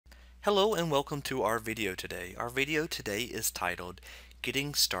Hello and welcome to our video today. Our video today is titled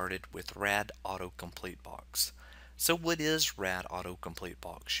Getting Started with RadAutoCompleteBox. So what is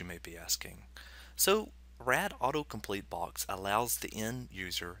RadAutoCompleteBox, you may be asking? So RadAutoCompleteBox allows the end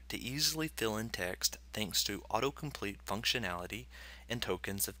user to easily fill in text thanks to autocomplete functionality and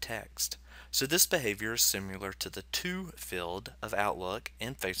tokens of text. So this behavior is similar to the to field of Outlook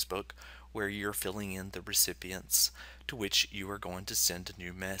and Facebook where you're filling in the recipients to which you are going to send a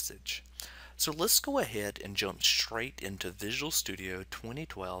new message. So let's go ahead and jump straight into Visual Studio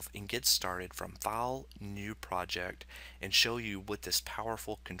 2012 and get started from File, New Project, and show you what this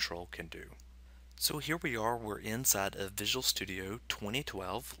powerful control can do. So here we are, we're inside of Visual Studio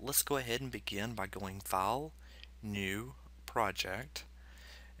 2012. Let's go ahead and begin by going File, New, Project,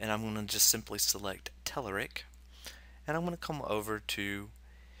 and I'm going to just simply select Telerik, and I'm going to come over to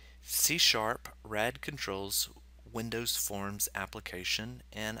C# Rad Controls Windows Forms application,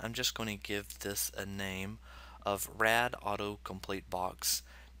 and I'm just going to give this a name of RadAutoCompleteBox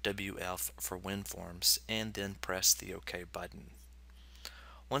WF for WinForms, and then press the OK button.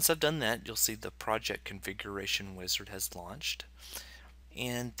 Once I've done that, you'll see the project configuration wizard has launched,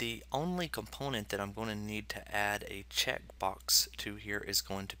 and the only component that I'm going to need to add a checkbox to here is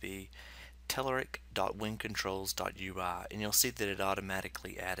going to be Telerik.WinControls.UI, and you'll see that it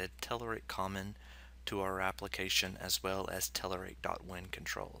automatically added Telerik Common to our application as well as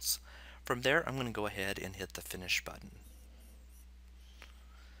Telerik.WinControls. From there, I'm going to go ahead and hit the Finish button.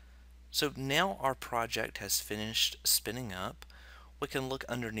 So now our project has finished spinning up. We can look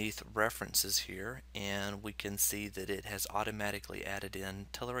underneath references here and we can see that it has automatically added in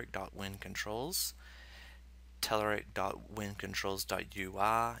Telerik.WinControls,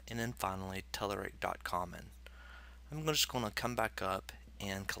 Telerik.WinControls.UI, and then finally Telerik.Common. I'm just going to come back up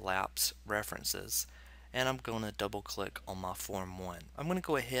and collapse references, and I'm going to double click on my Form 1. I'm going to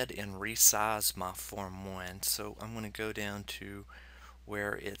go ahead and resize my Form 1, so I'm going to go down to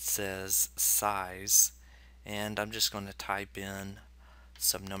where it says size, and I'm just going to type in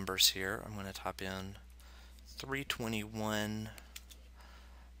some numbers here. I'm going to type in 321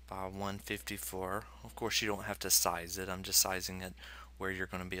 by 154. Of course, you don't have to size it. I'm just sizing it where you're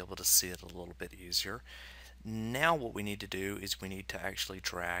going to be able to see it a little bit easier. Now what we need to do is we need to actually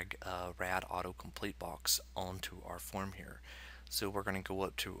drag RadAutoCompleteBox onto our form here. So we're going to go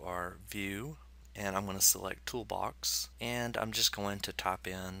up to our view, and I'm going to select Toolbox, and I'm just going to type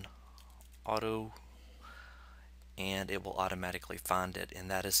in Auto, and it will automatically find it, and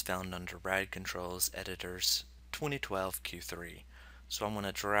that is found under Rad Controls Editors 2012 Q3. So I'm going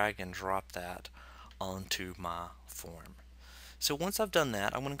to drag and drop that onto my form. So once I've done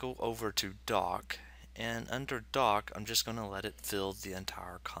that, I'm going to go over to Doc, and under Doc I'm just going to let it fill the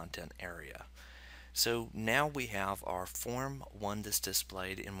entire content area. So now we have our Form 1 that's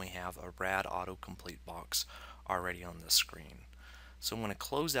displayed, and we have a RadAutoCompleteBox already on the screen. So I'm going to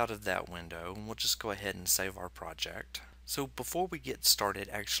close out of that window, and we'll just go ahead and save our project. So before we get started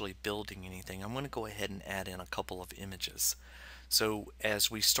actually building anything, I'm going to go ahead and add in a couple of images. So as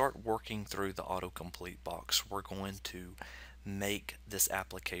we start working through the autocomplete box, we're going to make this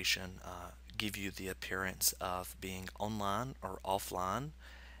application give you the appearance of being online or offline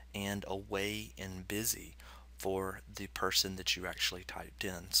and away and busy for the person that you actually typed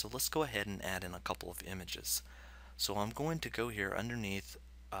in. So let's go ahead and add in a couple of images. So I'm going to go here underneath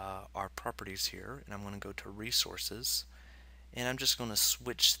our properties here, and I'm going to go to Resources, and I'm just going to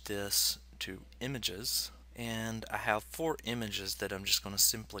switch this to Images, and I have 4 images that I'm just going to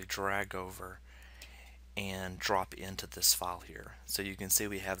simply drag over and drop into this file here. So you can see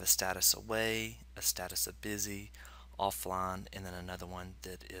we have a status away, a status of busy, offline, and then another one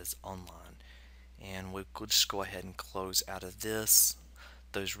that is online. And we'll just go ahead and close out of this.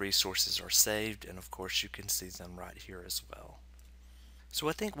 Those resources are saved, and of course you can see them right here as well. So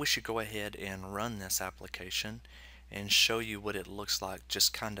I think we should go ahead and run this application and show you what it looks like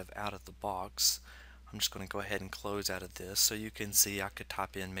just kind of out of the box. I'm just going to go ahead and close out of this, so you can see I could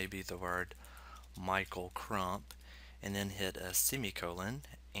type in maybe the word Michael Crump and then hit a semicolon,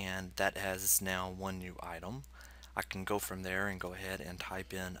 and that has now one new item. I can go from there and go ahead and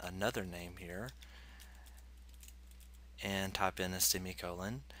type in another name here and type in a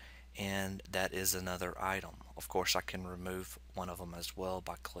semicolon, and that is another item. Of course, I can remove one of them as well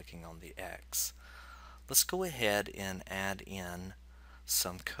by clicking on the X. Let's go ahead and add in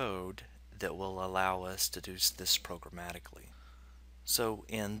some code that will allow us to do this programmatically. So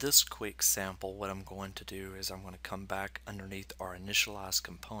in this quick sample, what I'm going to do is I'm going to come back underneath our initialize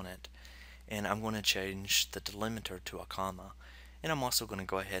component, and I'm going to change the delimiter to a comma, and I'm also going to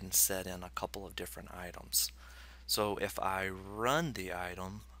go ahead and set in a couple of different items. So if I run the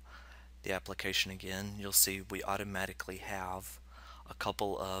item, the application again, you'll see we automatically have a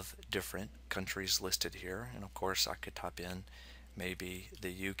couple of different countries listed here. And of course I could type in maybe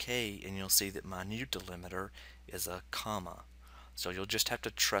the UK, and you'll see that my new delimiter is a comma. So you'll just have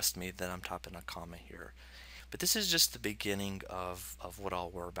to trust me that I'm typing a comma here. But this is just the beginning of what all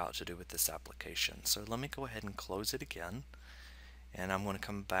we're about to do with this application. So let me go ahead and close it again. And I'm going to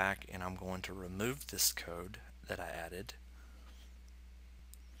come back and I'm going to remove this code that I added.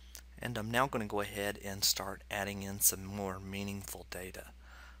 And I'm now going to go ahead and start adding in some more meaningful data.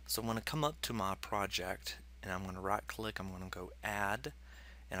 So I'm going to come up to my project and I'm going to right click, I'm going to go add,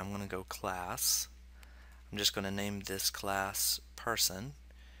 and I'm going to go class. I'm just going to name this class person,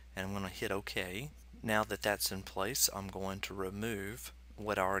 and I'm going to hit OK. Now that that's in place, I'm going to remove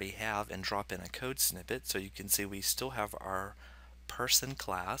what I already have and drop in a code snippet. So you can see we still have our person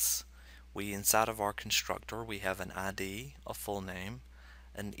class. Inside of our constructor we have an ID, a full name,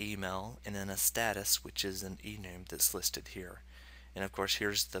 an email, and then a status, which is an enum that's listed here. And of course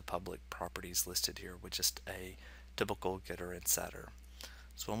here's the public properties listed here with just a typical getter and setter.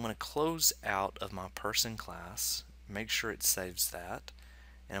 So I'm going to close out of my person class, make sure it saves that,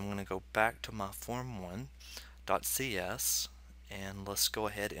 and I'm going to go back to my form1.cs, and let's go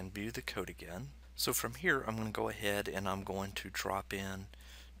ahead and view the code again. So from here I'm going to go ahead and I'm going to drop in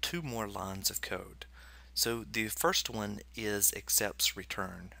 2 more lines of code. So the first one is accepts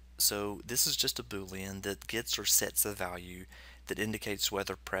return. So this is just a boolean that gets or sets a value that indicates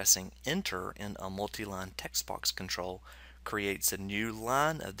whether pressing enter in a multi-line text box control creates a new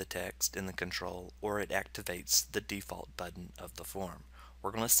line of the text in the control, or it activates the default button of the form.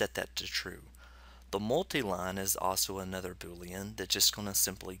 We're going to set that to true. The multi-line is also another boolean that's just going to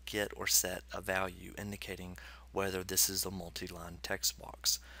simply get or set a value indicating whether this is a multi-line text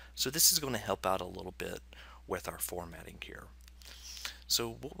box. So this is going to help out a little bit with our formatting here.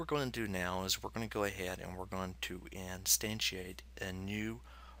 So what we're going to do now is we're going to go ahead and we're going to instantiate a new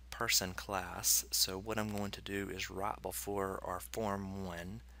person class. So what I'm going to do is right before our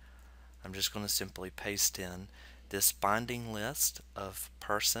form1, I'm just going to simply paste in this binding list of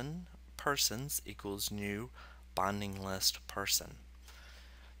persons equals new binding list person.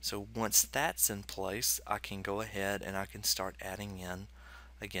 So once that's in place, I can go ahead and I can start adding in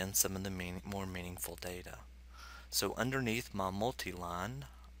again some of the more meaningful data. So underneath my multi-line,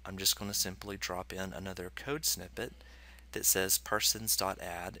 I'm just going to simply drop in another code snippet that says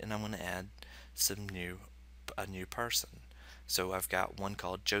persons.add, and I'm going to add a new person. So I've got one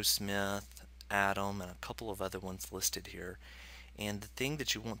called Joe Smith, Adam, and a couple of other ones listed here. And the thing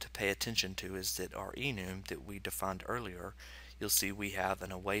that you want to pay attention to is that our enum that we defined earlier, you'll see we have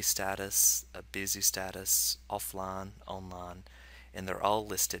an away status, a busy status, offline, online, and they're all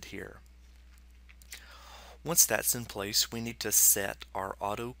listed here. Once that's in place, we need to set our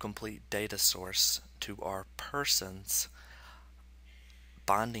autocomplete data source to our persons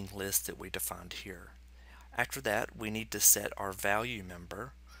binding list that we defined here. After that, we need to set our value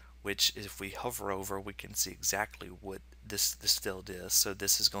member, which if we hover over, we can see exactly what this field is. So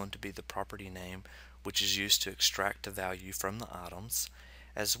this is going to be the property name, which is used to extract a value from the items,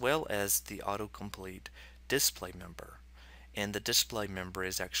 as well as the autocomplete display member. And the display member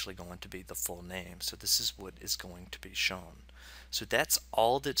is actually going to be the full name. So this is what is going to be shown. So that's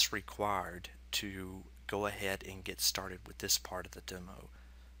all that's required to go ahead and get started with this part of the demo.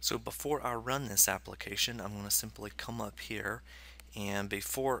 So before I run this application, I'm going to simply come up here, and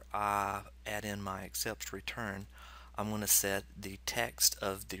before I add in my accept return, I'm going to set the text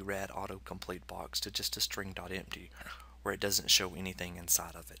of the RadAutoCompleteBox to just a string.empty, where it doesn't show anything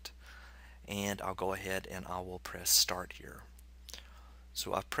inside of it. And I'll go ahead and I will press start here.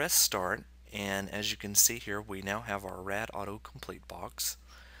 So I press start, and as you can see here, we now have our RadAutoCompleteBox.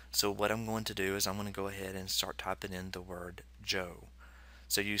 So what I'm going to do is I'm going to go ahead and start typing in the word Joe.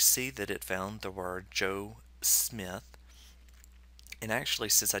 So you see that it found the word Joe Smith, and actually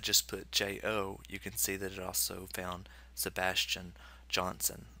since I just put J-O, you can see that it also found Sebastian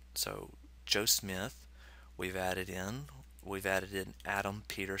Johnson. So Joe Smith, we've added in Adam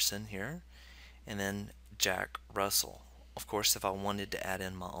Peterson here, and then Jack Russell. Of course, if I wanted to add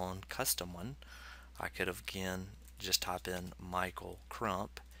in my own custom one, I could have again just type in Michael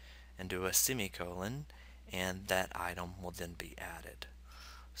Crump and do a semicolon, and that item will then be added.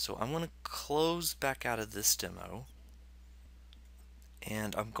 So I'm going to close back out of this demo,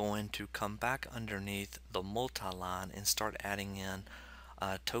 and I'm going to come back underneath the multi-line and start adding in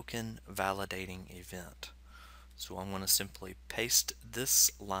a token validating event. So I'm going to simply paste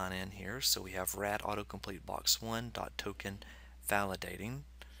this line in here. So we have RadAutoCompleteBox1.token validating,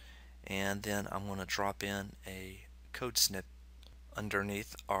 and then I'm going to drop in a code snippet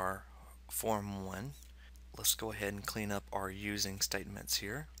underneath our Form 1. Let's go ahead and clean up our using statements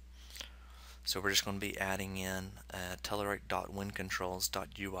here. So we're just going to be adding in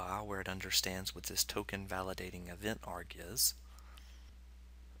Telerik.WinControls.UI where it understands what this token validating event arg is.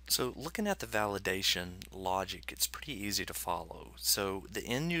 So looking at the validation logic, it's pretty easy to follow. So the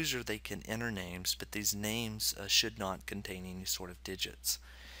end user, they can enter names, but these names should not contain any sort of digits.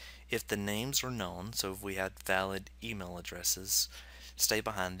 If the names are known, so if we had valid email addresses, stay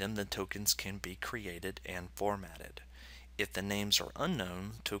behind them, then tokens can be created and formatted. If the names are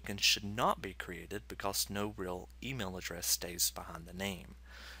unknown, tokens should not be created because no real email address stays behind the name.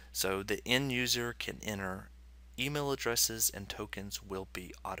 So the end user can enter email addresses and tokens will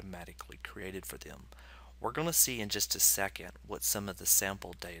be automatically created for them. We're going to see in just a second what some of the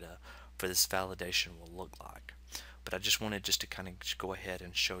sample data for this validation will look like. But I just wanted to kind of go ahead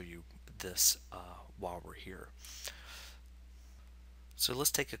and show you this while we're here. So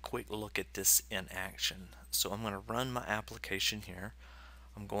let's take a quick look at this in action. So I'm going to run my application here.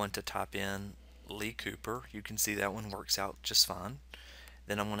 I'm going to type in Lee Cooper. You can see that one works out just fine.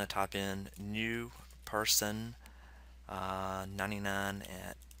 Then I'm going to type in new person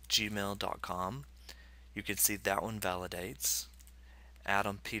 99@gmail.com. You can see that one validates.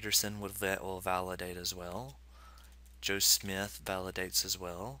 Adam Peterson will validate as well. Joe Smith validates as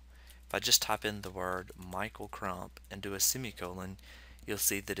well. If I just type in the word Michael Crump and do a semicolon, you'll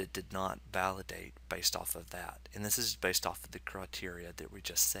see that it did not validate based off of that. And this is based off of the criteria that we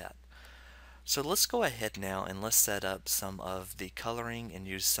just set. So let's go ahead now and let's set up some of the coloring and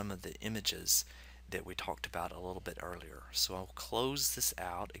use some of the images that we talked about a little bit earlier. So I'll close this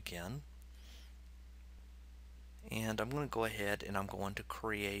out again. And I'm going to go ahead and I'm going to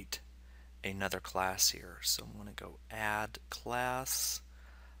create another class here. So I'm going to go add class.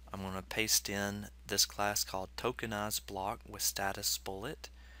 I'm going to paste in this class called tokenized block with status bullet,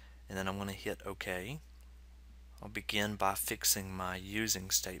 and then I'm going to hit OK. I'll begin by fixing my using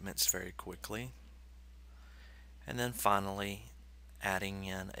statements very quickly, and then finally adding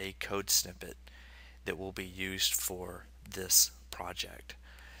in a code snippet that will be used for this project.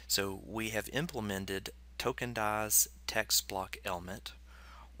 So we have implemented tokenized text block element.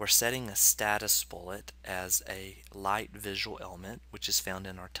 We're setting a status bullet as a light visual element, which is found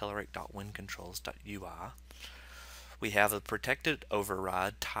in our Telerik.WinControls.UI. We have a protected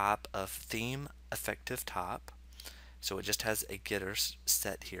override type of theme effective type, so it just has a getter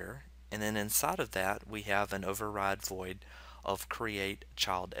set here. And then inside of that, we have an override void of create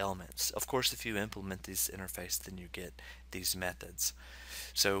child elements. Of course, if you implement this interface, then you get these methods.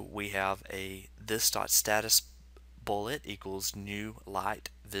 So we have a this.status bullet equals new light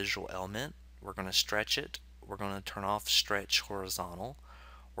visual element. We're going to stretch it. We're going to turn off stretch horizontal.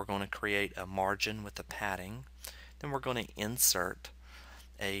 We're going to create a margin with a padding. Then we're going to insert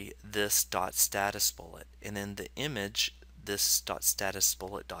a this.status bullet, and then the image this.status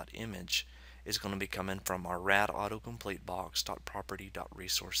bullet.image is going to be coming from our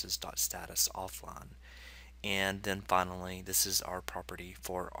RadAutoCompleteBox.property.resources.status offline. And then finally, this is our property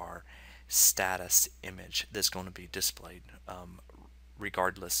for our status image that's going to be displayed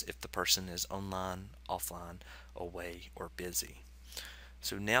regardless if the person is online, offline, away, or busy.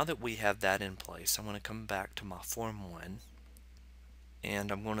 So now that we have that in place, I'm going to come back to my Form 1,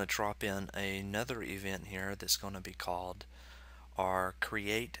 and I'm going to drop in another event here that's going to be called our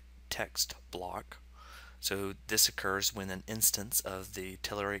create text block. So this occurs when an instance of the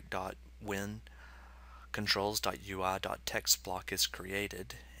Telerik.WinControls.UI.text block is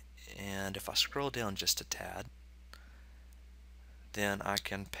created. And if I scroll down just a tad, then I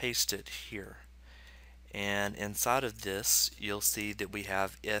can paste it here. And inside of this, you'll see that we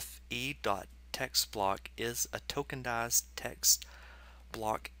have if e.textBlock is a tokenized text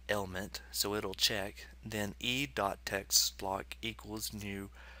block element, so it'll check, then e.textBlock equals new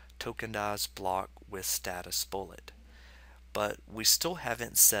tokenized block with status bullet. But we still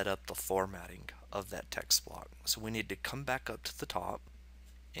haven't set up the formatting of that text block, so we need to come back up to the top,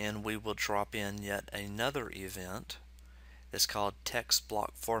 and we will drop in yet another event. It's called text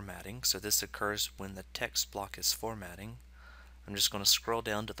block formatting. So this occurs when the text block is formatting. I'm just going to scroll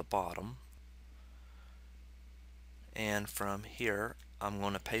down to the bottom, and from here I'm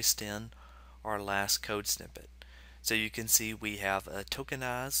going to paste in our last code snippet. So you can see we have a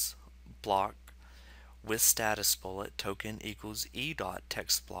tokenized block with status bullet token equals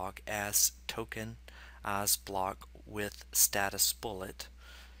e.text block as tokenized block with status bullet.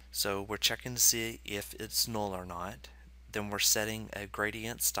 So we're checking to see if it's null or not. Then we're setting a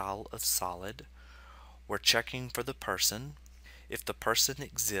gradient style of solid. We're checking for the person. If the person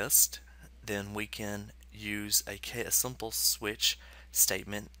exists, then we can use a simple switch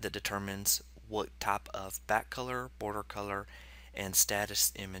statement that determines what type of back color, border color, and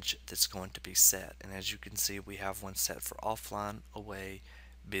status image that's going to be set. And as you can see, we have one set for offline, away,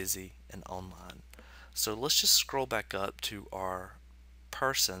 busy, and online. So let's just scroll back up to our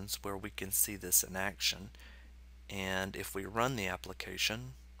persons where we can see this in action. And if we run the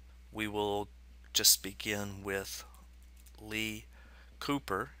application, we will just begin with Lee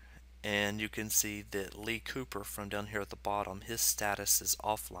Cooper, and you can see that Lee Cooper from down here at the bottom, his status is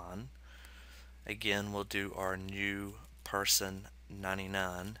offline. Again, we'll do our new person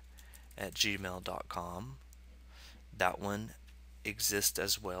 99 at gmail.com. That one exists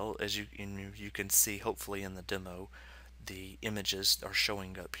as well. As you can see, hopefully in the demo, the images are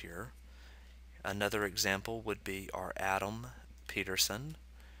showing up here. Another example would be our Adam Peterson.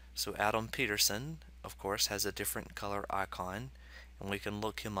 So Adam Peterson, of course, has a different color icon, and we can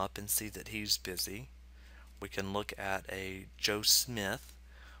look him up and see that he's busy. We can look at a Joe Smith.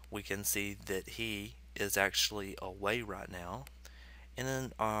 We can see that he is actually away right now. And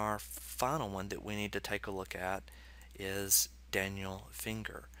then our final one that we need to take a look at is Daniel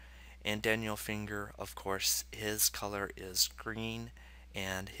Finger. And Daniel Finger, of course, his color is green,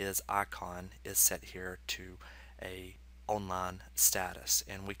 and his icon is set here to a online status,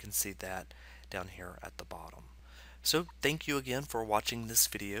 and we can see that down here at the bottom. So thank you again for watching this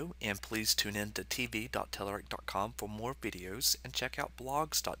video, and please tune in to tv.telerik.com for more videos, and check out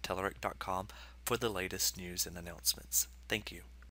blogs.telerik.com for the latest news and announcements. Thank you.